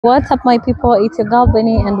What's up, my people? It's your girl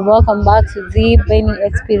Benny, and welcome back to the Benny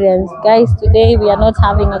Experience. Guys, today we are not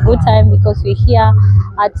having a good time because we're here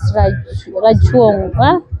at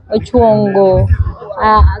Ochonjo,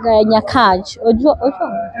 Nyakach,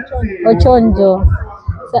 Ochonjo.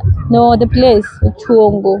 No, the place,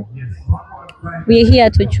 Ochonjo. We are here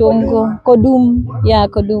to Ochonjo, Kodum. Yeah,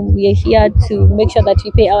 Kodum. We are here to make sure that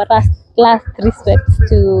we pay our last respects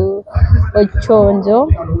to Ochonjo,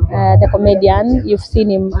 the comedian. You've seen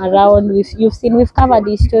him around. We've covered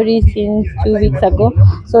his story since 2 weeks ago.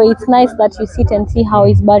 So it's nice that you sit and see how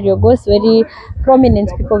his burial goes. Very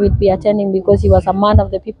prominent people will be attending because he was a man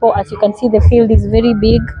of the people. As you can see, the field is very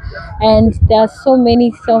big, and there are so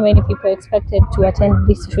many people expected to attend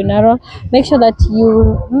this funeral. Make sure that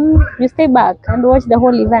you stay back and watch the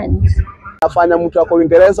whole event. Afanya mtu wako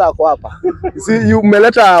Uingereza ako hapa. See, you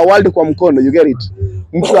meleta world kwa mkono, you get it.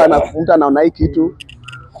 Mtu anaona hiki kitu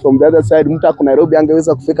from the other side. Mtu ako Nairobi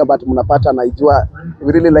angeweza kufika, but mnapata anaijua.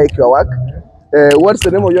 We really like your work. What's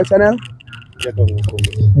the name of your channel?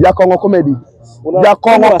 Ochonjo Comedy.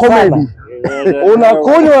 Ochonjo Comedy.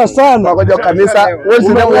 Unakunywa sana kwa kanisa. What's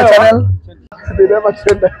the name of your channel? They never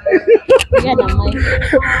trend. Yeah, na mic.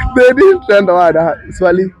 They didn't trend wada.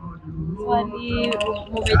 Swali.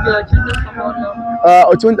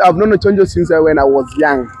 Ochonjo, I've known Ochonjo since when I was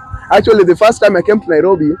young. Actually, the first time I came to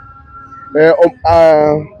Nairobi,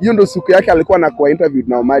 you know, siku yake alikuwa na kwa interviewed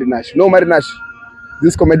na Omari Nash. No, Omari Nash,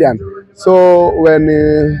 this comedian. So when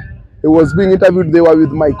he was being interviewed, they were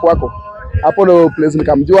with Mike Wako. Hapo no place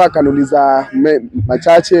nikamjua, akaniuliza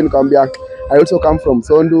machache, nikamwambia I also come from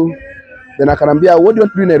Sondu. Then akanambia, what do you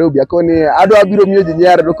want to do in Nairobi? Akoni ado abiro mioje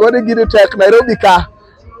nyara. Dokone gire tech Nairobi ka.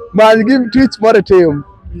 Man, teach more time,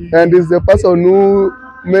 and is the person who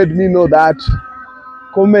made me know that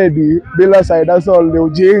comedy, bila side that's all the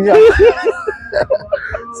ujinga.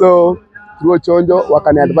 So through Ochonjo,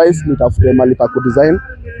 wakani advise nitafute mali pa kudesign,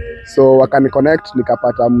 so wakani connect,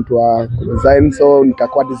 nikapata mtu wa design, so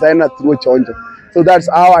nikakuwa designer through Ochonjo. So that's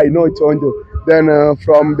how I know Ochonjo. Then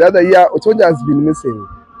from the other year, Ochonjo has been missing.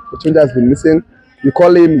 Ochonjo has been missing. You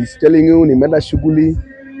call him, he's telling you nimeenda shughuli.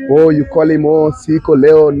 Oh, you call him, oh, siko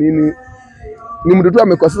leo nini. Ni mtu tu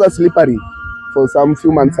amekuwa sasa slippery for some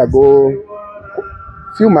few months ago.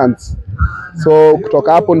 So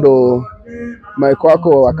kutoka hapo ndo Mike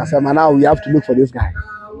wako akasema, now we have to look for this guy.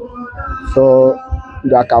 So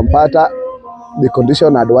ndo akampata, the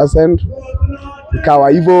condition had worsened. Ikawa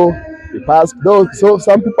hivyo, he passed. Though, so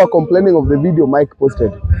some people are complaining of the video Mike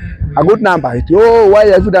posted. A good number. Oh, why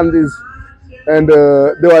have you done this? And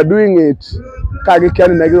they were doing it.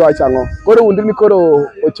 Koro undini koro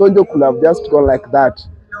Ochonjo could have just gone like that.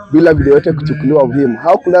 Bila video yote kuchukuliwa of him.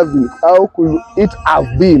 How could it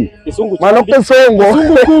have been? Manope songo.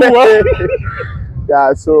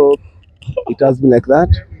 Yeah, so it has been like that.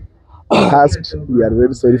 Past, we are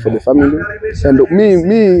very sorry for the family. And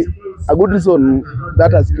me, a good reason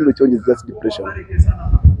that has killed Ochonjo is just depression.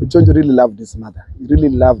 Ochonjo really loved his mother. He really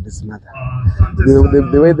loved his mother.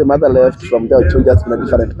 The way the mother left from there, Ochonjo has been a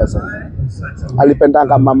different person.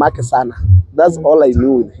 Alipendanga mamake sana. That's all I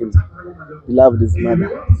knew with him. He loved his mother.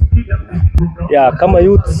 Yeah, kama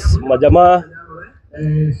youth, majamaa,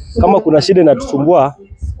 kama kuna shida inatusumbua,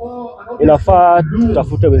 inafaa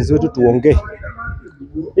tutafute wenzetu tuongee.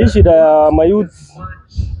 Hii shida ya mayouth,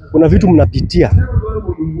 kuna vitu mnapitia.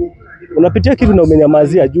 Unapitia kitu na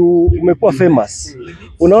umenyamazia juu umekuwa famous.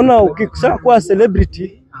 Unaona ukisha kuwa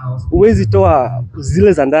celebrity, huwezi toa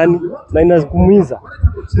zile za ndani na inakuumiza.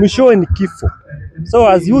 Mwishowe ni kifo. So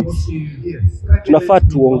as youth, tunafaa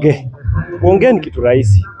tuongee. Kuongea ni kitu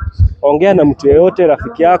rahisi. Ongea na mtu yeyote,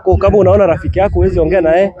 rafiki yako. Kama unaona rafiki yako huwezi ongea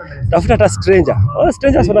naye, tafuta hata stranger.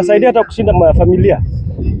 Strangers wanasaidia hata kushinda familia.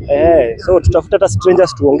 So tutafuta hata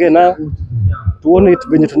strangers tuongee nao. Tuone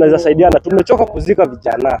venye tunaweza saidiana. Tumechoka kuzika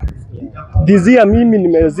vijana. This year mimi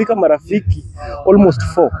nimezika marafiki almost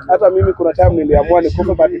 4. Hata mimi kuna time niliamua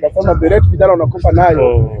nikufa, but nikasema the rate vijana unakufa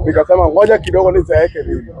nayo. Nikasema ngoja kidogo nizaeke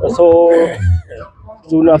mimi. So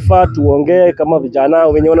tunafaa tuongee kama vijana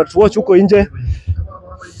wenye wanatuwatch huko nje.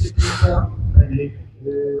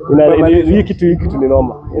 Hii kitu ni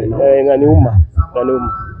noma. Inaniuma.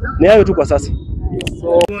 Ni hayo tu kwa sasa.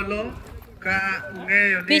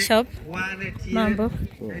 Bishop, mambo.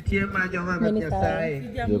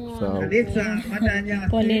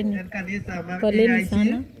 Poleni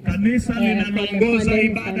sana. Kanisa linaloongoza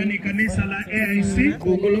ibada ni kanisa la AIC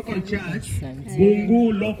Gungu Local Church.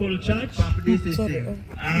 Gungu Local Church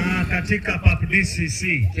katika Pap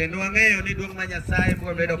DCC.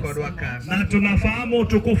 Na tunafahamu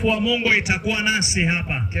utukufu wa Mungu itakuwa nasi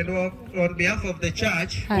hapa. On behalf of the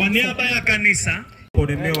church, kwa niaba ya kanisa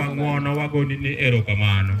Podene wang'wono wagoni ni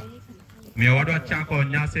erokamano. Miyo wadwa chako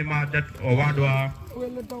nyasi ma owadwa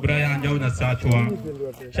Brian Jau Nyasachwa.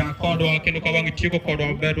 Chakodwa kendo ka wang' tieko kodwa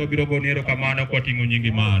maber wabiro goni erokamano kwating'o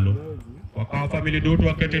nyingi malo. Wakawo famili duto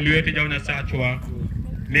wakete lweti Jau Nyasachwa.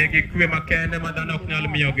 Migi kwe makende ma dhano ok nyal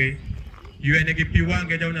miyogi. Ywenegi pi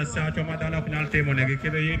wang'e Jau Nyasachwa ma dhano ok nyal timonegi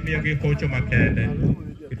kendo miyogi hocho makende.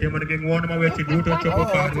 Itimonegi ng'wono ma weche duto chopo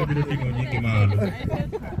kare wabiro ting'o nyingi malo.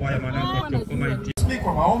 Kwaya manako chopo maiti.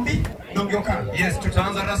 Kwa maombi nongioka. Yes,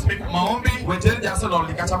 tutaanza rasmi maombi. Weteni Arsenal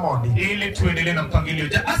likacha mondi ili tuendelee na mpangilio.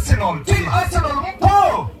 Arsenal, team Arsenal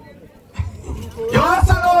mpo. Yo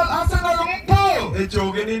Arsenal mpo.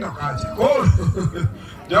 Echoge ni nakaji. Cool.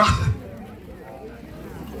 Yo.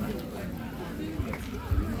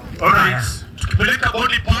 All right. Tukipeleka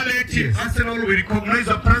body pale, team Arsenal we recognize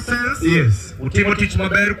the presence. Yes. Utimo teach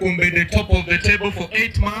maber kumbe the top of the table for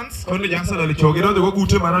 8 months. Kono Arsenal alichogera ndio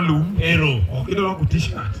gute maralum. Ero. Okido wangu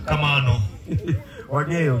t-shirt. Kamano.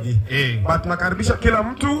 Wageyogi. But nakaribisha kila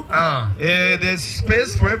mtu. There's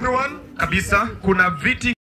space for everyone. Kabisa. Kuna viti